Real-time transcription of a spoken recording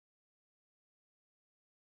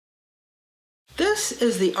This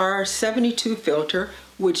is the R72 filter,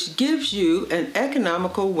 which gives you an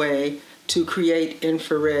economical way to create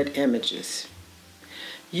infrared images.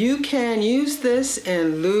 You can use this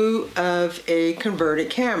in lieu of a converted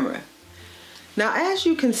camera. Now, as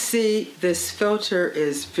you can see, this filter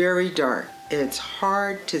is very dark. It's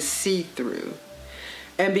hard to see through.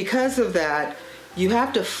 And because of that, you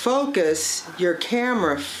have to focus your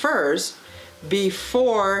camera first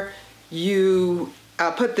before you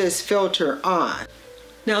put this filter on.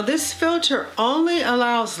 Now, this filter only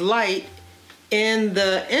allows light in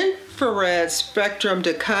the infrared spectrum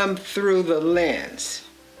to come through the lens.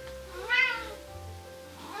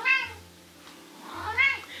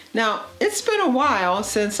 Now, it's been a while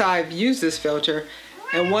since I've used this filter,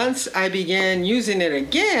 and once I began using it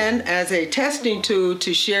again as a testing tool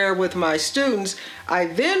to share with my students, I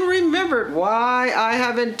then remembered why I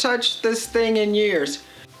haven't touched this thing in years.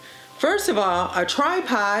 First of all, a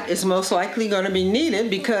tripod is most likely going to be needed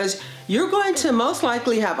because you're going to most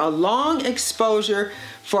likely have a long exposure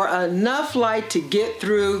for enough light to get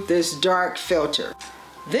through this dark filter.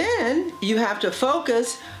 Then you have to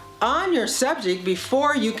focus on your subject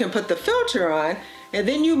before you can put the filter on, and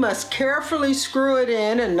then you must carefully screw it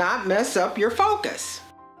in and not mess up your focus.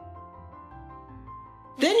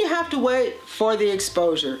 Then you have to wait for the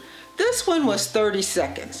exposure. This one was 30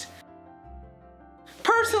 seconds.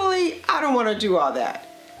 Personally, I don't want to do all that.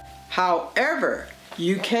 However,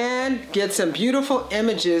 you can get some beautiful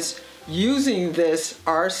images using this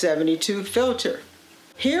R72 filter.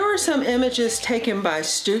 Here are some images taken by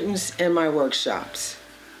students in my workshops.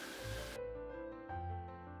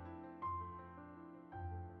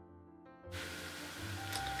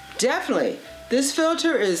 Definitely, this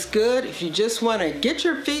filter is good if you just want to get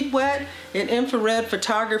your feet wet in infrared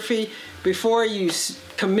photography before you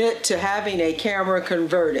commit to having a camera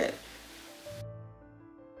converted.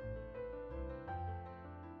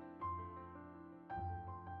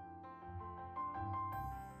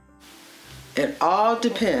 It all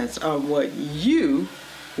depends on what you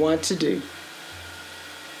want to do.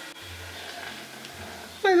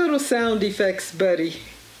 My little sound effects buddy.